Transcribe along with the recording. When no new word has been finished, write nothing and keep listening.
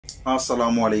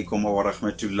Assalamu alaikum wa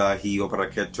rahmatullahi wa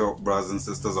barakatuh, brothers and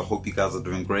sisters. I hope you guys are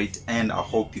doing great, and I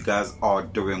hope you guys are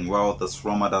doing well this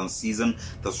Ramadan season,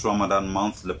 this Ramadan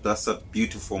month, the blessed,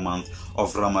 beautiful month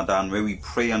of Ramadan, where we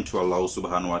pray unto Allah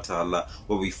subhanahu wa ta'ala,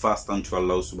 where we fast unto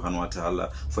Allah subhanahu wa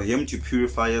ta'ala, for Him to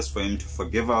purify us, for Him to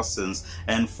forgive our sins,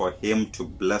 and for Him to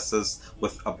bless us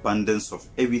with abundance of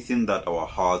everything that our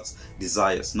hearts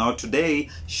desires. Now today,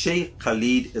 Sheikh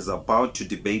Khalid is about to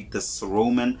debate this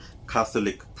Roman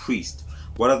Catholic priest.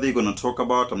 What are they going to talk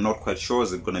about? I'm not quite sure.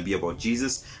 Is it going to be about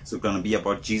Jesus? Is it going to be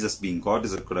about Jesus being God?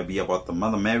 Is it going to be about the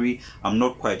Mother Mary? I'm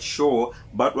not quite sure.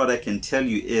 But what I can tell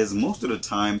you is most of the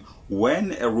time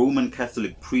when a Roman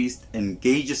Catholic priest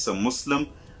engages a Muslim,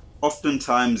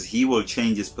 oftentimes he will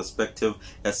change his perspective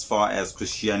as far as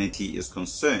Christianity is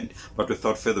concerned. But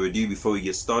without further ado, before we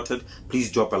get started,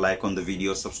 please drop a like on the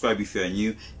video, subscribe if you are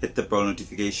new, hit the bell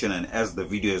notification, and as the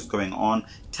video is going on,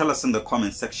 tell us in the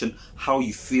comment section how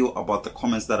you feel about the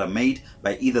comments that are made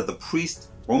by either the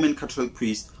priest, Roman Catholic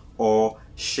priest, or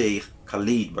Sheikh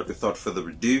Khalid. But without further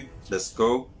ado, let's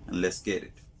go and let's get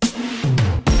it.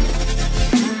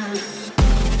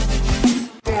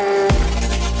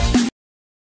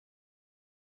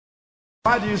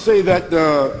 Why do you say that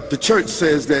the church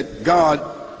says that God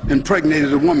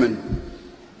impregnated a woman?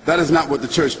 That is not what the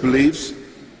church believes.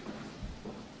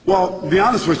 Well, to be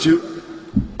honest with you,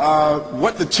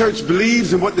 what the church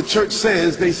believes and what the church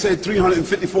says, they said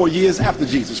 354 years after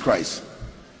Jesus Christ.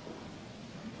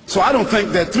 So I don't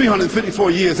think that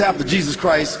 354 years after Jesus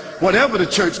Christ, whatever the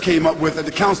church came up with at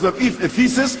the Council of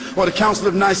Ephesus or the Council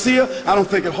of Nicaea, I don't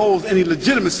think it holds any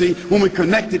legitimacy when we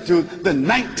connect it to the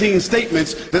 19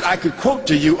 statements that I could quote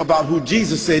to you about who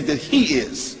Jesus said that he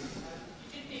is.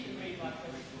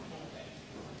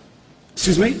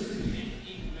 Excuse me?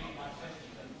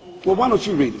 Well, why don't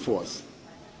you read it for us?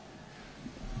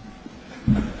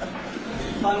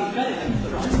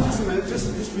 Just a minute,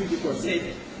 just read the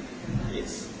question.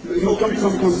 Yes.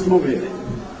 Come over here.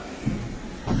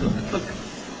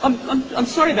 I'm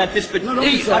sorry about this, but No,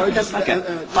 sorry.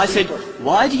 I said,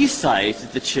 why do you say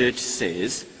that the church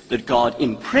says that God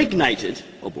impregnated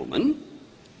a woman,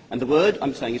 and the word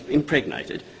I'm saying is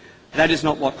impregnated? That is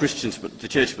not what the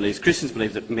church believes. Christians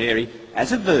believe that Mary,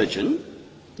 as a virgin,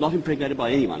 not impregnated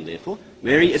by anyone, therefore,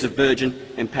 Mary, as a virgin,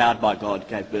 empowered by God,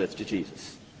 gave birth to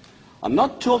Jesus. I'm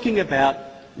not talking about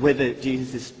whether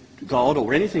Jesus is God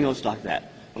or anything else like that.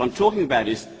 What I'm talking about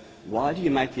is, why do you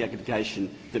make the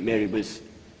allegation that Mary was,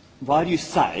 why do you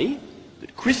say,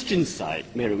 that Christians say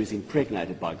Mary was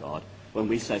impregnated by God when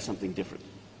we say something different?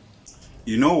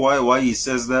 You know why he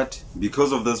says that?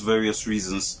 Because of those various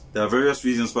reasons. There are various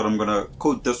reasons, but I'm going to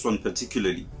quote this one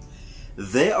particularly.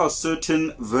 There are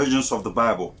certain versions of the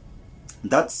Bible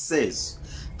that says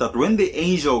that when the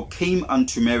angel came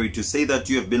unto Mary to say that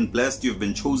you have been blessed, you have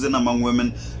been chosen among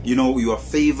women, you know, you are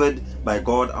favored by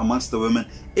God amongst the women,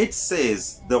 it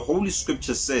says, the Holy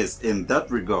Scripture says in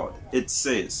that regard, it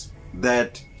says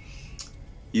that,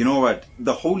 you know what,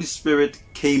 the Holy Spirit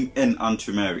came in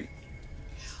unto Mary.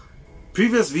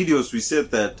 Previous videos we said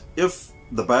that if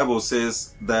the Bible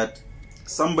says that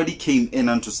somebody came in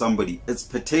unto somebody, it's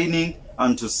pertaining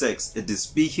unto sex. It is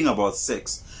speaking about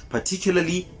sex,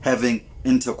 particularly having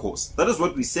intercourse. That is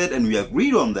what we said, and we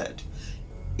agreed on that.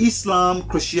 Islam,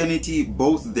 Christianity,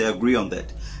 both they agree on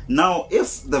that. Now,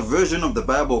 if the version of the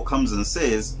Bible comes and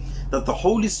says that the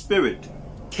Holy Spirit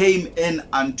came in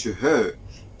unto her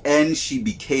and she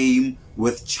became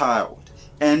with child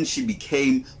and she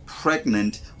became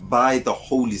pregnant by the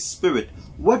Holy Spirit,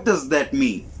 what does that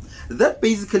mean? That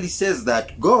basically says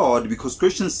that God, because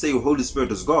Christians say Holy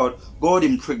Spirit is God, God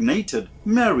impregnated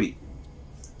Mary.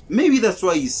 Maybe that's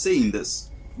why he's saying this,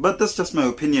 but that's just my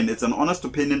opinion. It's an honest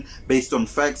opinion based on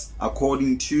facts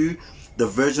according to the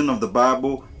version of the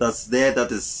Bible that's there that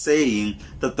is saying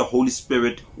that the Holy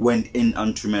Spirit went in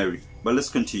unto Mary. But let's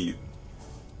continue.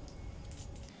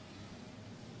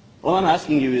 All I'm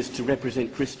asking you is to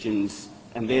represent Christians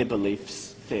and their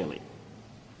beliefs fairly.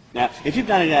 Now, if you've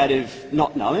done it out of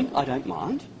not knowing, I don't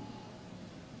mind.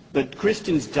 But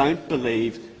Christians don't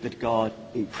believe that God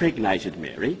impregnated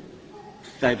Mary.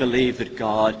 They believe that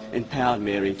God empowered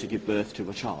Mary to give birth to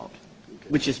a child,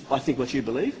 which is, I think, what you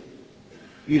believe.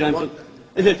 You don't.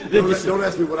 Don't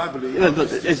ask me what I believe.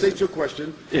 State your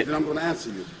question, then I'm going to answer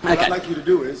you. What I'd like you to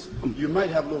do is, you might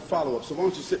have a little follow-up. So why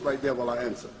don't you sit right there while I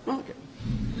answer? Okay.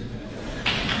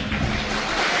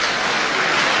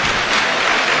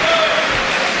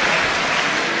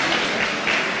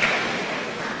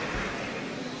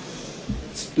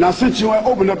 Now, since you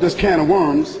opened up this can of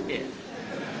worms,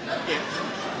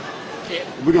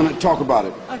 we're going to talk about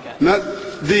it. Okay. Now,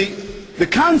 the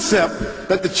concept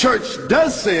that the church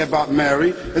does say about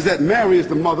Mary is that Mary is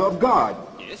the mother of God.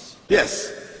 Yes.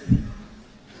 Yes.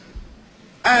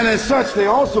 And as such, they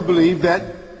also believe that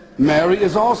Mary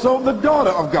is also the daughter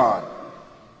of God.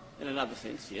 In another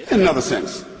sense, yes. In another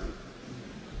sense.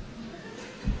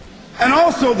 And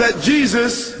also that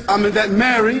that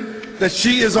Mary, that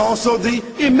she is also the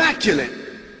immaculate.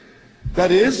 That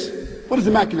is, what does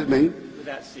immaculate mean?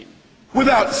 Without sin.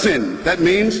 Without sin. That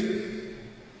means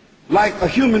like a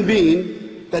human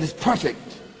being that is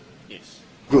perfect. Yes.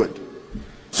 Good.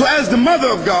 So as the mother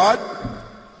of God,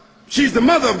 she's the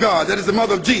mother of God, that is the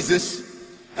mother of Jesus,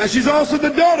 and she's also the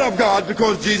daughter of God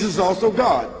because Jesus is also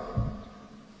God.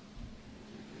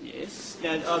 Yes.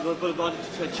 Now, I will want I want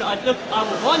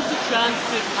the chance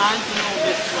to answer all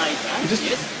this later.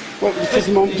 Yes. Well, just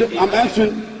a moment. I'm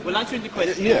answering. We're answering the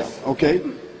question. Yeah, okay.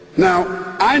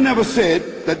 Now, I never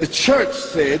said that the church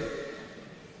said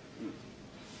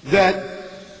that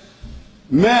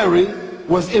Mary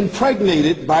was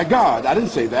impregnated by God. I didn't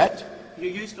say that. You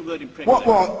used the word impregnated.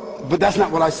 Well, but that's not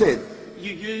what I said.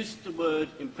 You used the word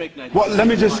impregnated. Well, let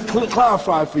me just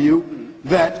clarify for you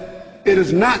that it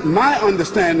is not my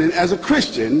understanding as a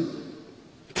Christian,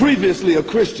 previously a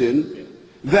Christian,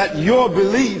 that your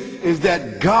belief is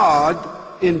that God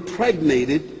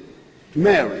impregnated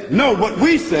Mary. No, what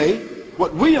we say,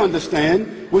 what we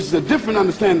understand, which is a different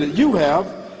understanding that you have,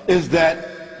 is that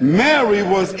Mary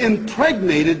was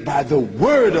impregnated by the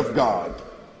Word of God.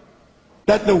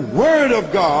 That the Word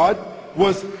of God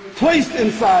was placed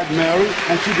inside Mary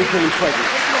and she became pregnant.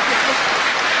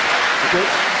 Okay?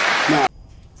 Now,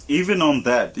 even on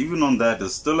that,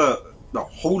 there's still a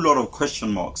whole lot of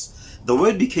question marks. The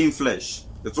Word became flesh.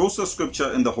 It's also a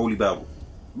scripture in the Holy Bible.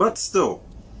 But still,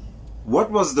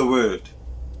 what was the Word?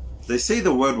 They say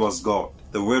the Word was God.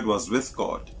 The Word was with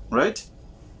God, right?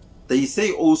 They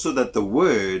say also that the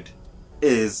Word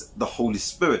is the Holy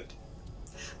Spirit.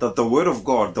 That the Word of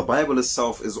God, the Bible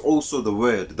itself, is also the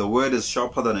Word. The Word is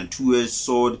sharper than a two-edged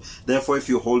sword. Therefore, if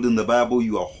you're holding the Bible,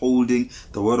 you are holding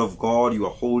the Word of God. You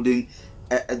are holding,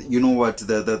 you know what,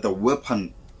 the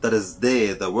weapon that is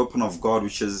there, the weapon of God,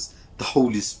 which is the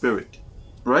Holy Spirit,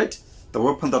 right? The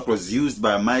weapon that was used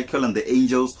by Michael and the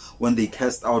angels when they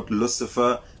cast out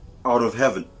Lucifer out of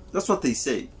heaven. That's what they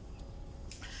say.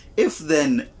 If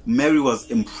then Mary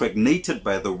was impregnated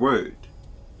by the Word,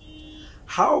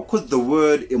 how could the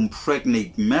Word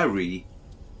impregnate Mary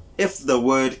if the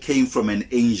Word came from an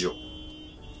angel?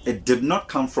 It did not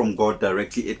come from God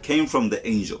directly, it came from the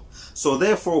angel. So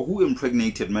therefore, who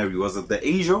impregnated Mary? Was it the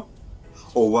angel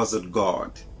or was it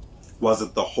God? Was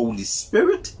it the Holy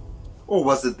Spirit or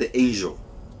was it the angel?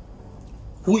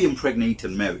 Who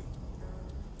impregnated Mary?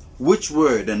 Which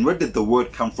Word, and where did the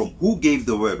Word come from? Who gave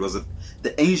the Word? Was it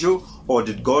the angel or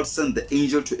did God send the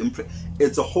angel to impregnate?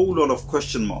 It's a whole lot of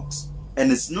question marks.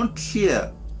 And it's not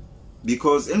clear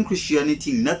because in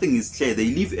Christianity nothing is clear. They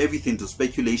leave everything to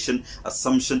speculation,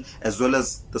 assumption, as well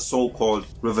as the so-called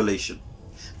revelation.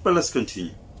 But let's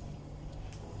continue.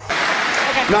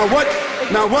 now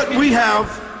what we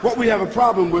have a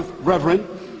problem with, Reverend,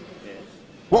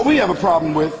 what we have a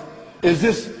problem with is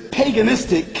this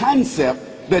paganistic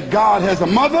concept that God has a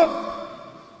mother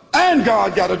and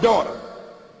God got a daughter.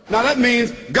 Now that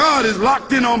means God is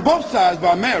locked in on both sides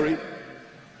by Mary.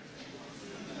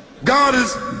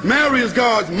 Mary is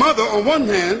God's mother on one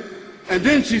hand, and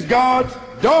then she's God's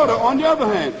daughter on the other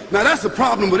hand. Now that's a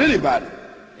problem with anybody.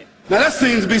 Now that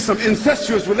seems to be some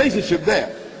incestuous relationship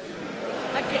there.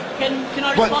 Can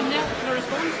I respond now? Can I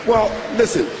respond? Well,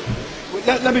 listen,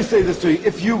 let me say this to you.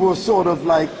 If you were sort of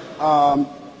like,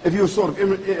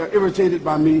 irritated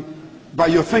by me, by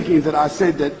your thinking that I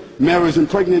said that Mary is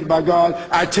impregnated by God,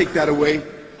 I take that away.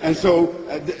 And so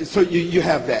you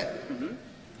have that.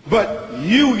 But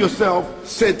you yourself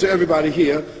said to everybody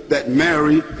here that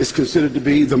Mary is considered to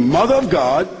be the mother of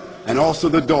God and also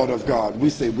the daughter of God. We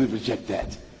say we reject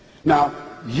that. Now,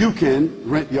 you can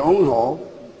rent your own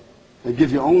hall and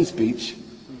give your own speech,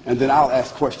 and then I'll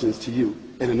ask questions to you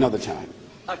at another time.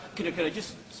 Can I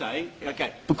just say,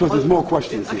 okay. Because there's more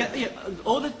questions here. Okay, yeah,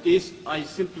 all of this, I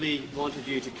simply wanted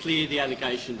you to clear the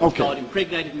allegation that God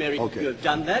impregnated Mary. You have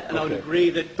done that, and I would agree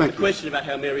that the question about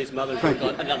how Mary is mother is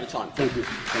God another time. Thank you.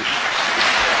 Thank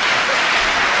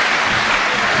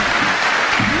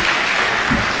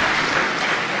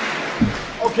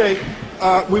you. Okay,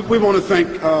 we want to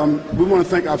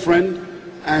thank our friend,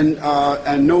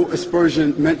 and no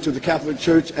aspersion meant to the Catholic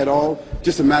Church at all.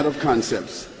 Just a matter of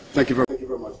concepts. Thank you very much.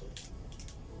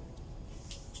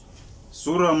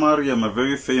 Surah Maryam, a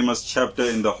very famous chapter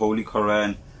in the Holy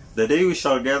Quran. The day we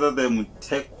shall gather them with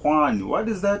Tequan. What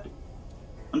is that?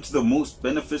 unto the most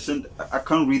beneficent, I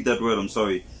can't read that word, I'm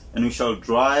sorry. And we shall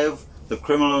drive the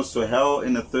criminals to hell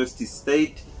in a thirsty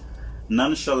state.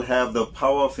 None shall have the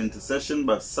power of intercession,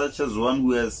 but such as one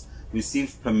who has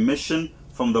received permission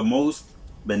from the most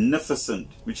beneficent,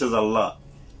 which is Allah.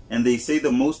 And they say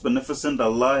the most beneficent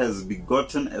Allah has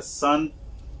begotten a son.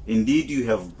 Indeed, you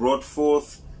have brought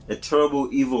forth a terrible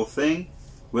evil thing,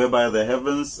 whereby the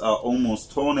heavens are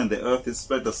almost torn, and the earth is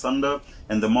split asunder,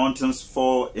 and the mountains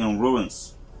fall in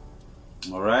ruins.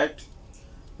 Alright?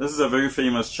 This is a very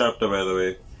famous chapter, by the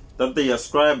way. That they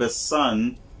ascribe a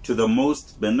son to the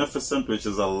most beneficent, which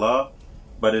is Allah,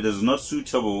 but it is not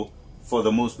suitable for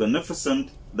the most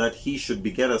beneficent that he should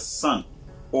beget a son,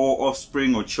 or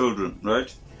offspring, or children,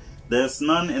 right? There is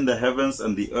none in the heavens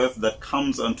and the earth that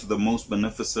comes unto the most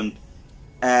beneficent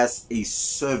as a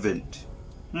servant.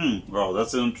 Wow,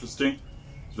 that's interesting.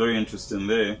 It's very interesting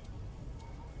there.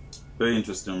 Very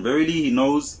interesting. Verily he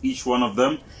knows each one of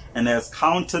them, and has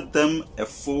counted them a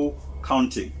full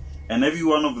counting. And every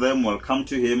one of them will come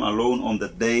to him alone on the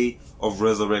day of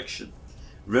resurrection.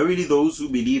 Verily those who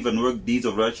believe and work deeds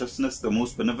of righteousness, the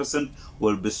most beneficent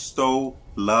will bestow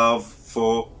love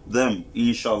for them,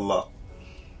 inshallah.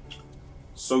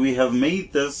 So we have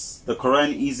made this, the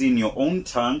Quran, easy in your own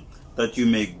tongue, that you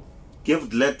may give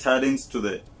glad tidings to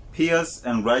the pious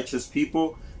and righteous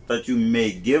people, that you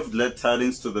may give glad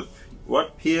tidings to the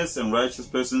pious and righteous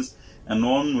persons, and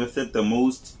on with it the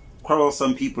most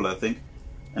quarrelsome people, I think.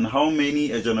 And how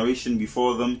many a generation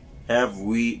before them have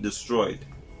we destroyed?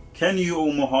 Can you,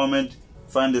 O Muhammad,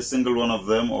 find a single one of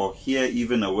them, or hear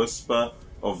even a whisper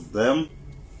of them?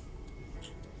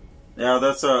 Yeah,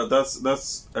 that's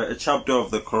a chapter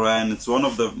of the Quran. It's one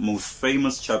of the most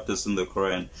famous chapters in the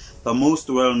Quran, the most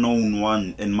well-known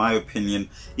one, in my opinion,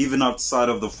 even outside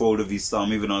of the fold of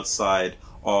Islam, even outside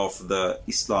of the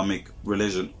Islamic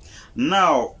religion.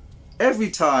 Now, every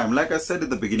time, like I said at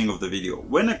the beginning of the video,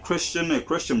 when a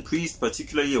Christian priest,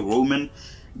 particularly a Roman,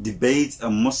 debates a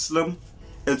Muslim,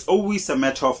 it's always a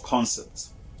matter of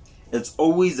concepts. It's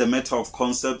always a matter of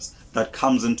concepts that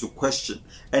comes into question.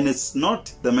 And it's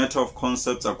not the matter of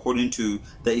concepts according to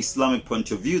the Islamic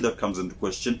point of view that comes into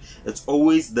question. It's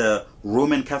always the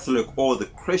Roman Catholic or the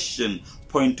Christian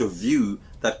point of view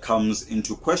that comes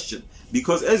into question.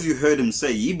 Because as you heard him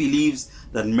say, he believes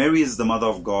that Mary is the mother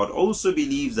of God, also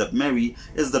believes that Mary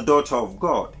is the daughter of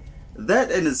God.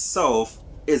 That in itself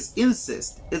is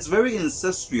incest. It's very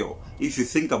ancestral if you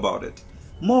think about it.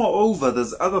 Moreover,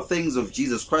 there's other things of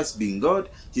Jesus Christ being God,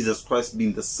 Jesus Christ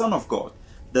being the Son of God.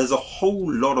 There's a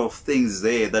whole lot of things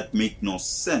there that make no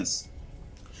sense.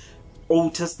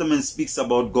 Old Testament speaks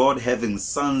about God having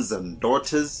sons and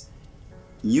daughters.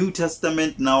 New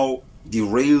Testament now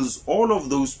derails all of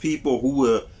those people who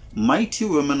were mighty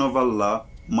women of Allah,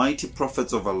 mighty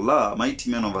prophets of Allah,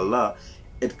 mighty men of Allah.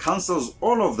 It cancels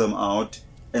all of them out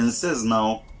and says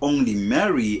now only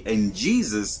Mary and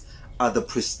Jesus are the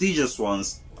prestigious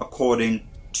ones according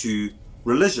to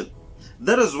religion.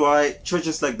 That is why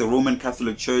churches like the Roman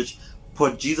Catholic Church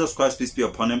put Jesus Christ, peace be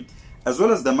upon him, as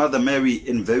well as the Mother Mary,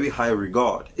 in very high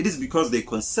regard. It is because they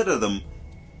consider them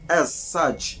as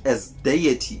such, as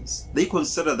deities. They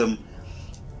consider them,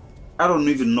 I don't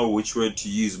even know which word to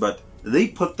use, but they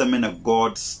put them in a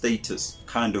God status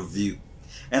kind of view.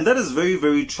 And that is very,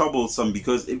 very troublesome,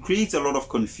 because it creates a lot of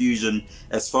confusion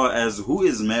as far as who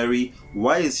is Mary,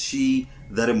 why is she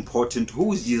that important,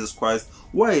 who is Jesus Christ,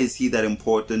 why is he that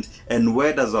important, and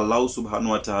where does Allah subhanahu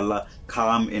wa ta'ala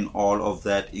come in all of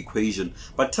that equation.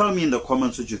 But tell me in the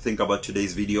comments what you think about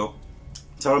today's video.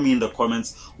 Tell me in the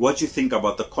comments what you think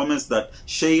about the comments that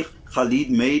Sheikh Khalid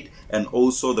made, and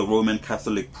also the Roman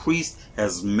Catholic priest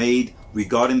has made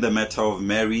regarding the matter of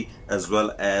Mary, as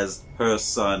well as her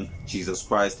son Jesus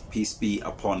Christ, peace be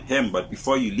upon him. But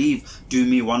before you leave, do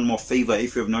me one more favor.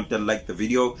 If you have not yet liked the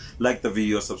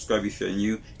video, subscribe if you're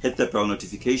new, hit the bell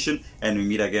notification, and we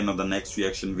meet again on the next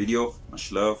reaction video.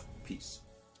 Much love, peace.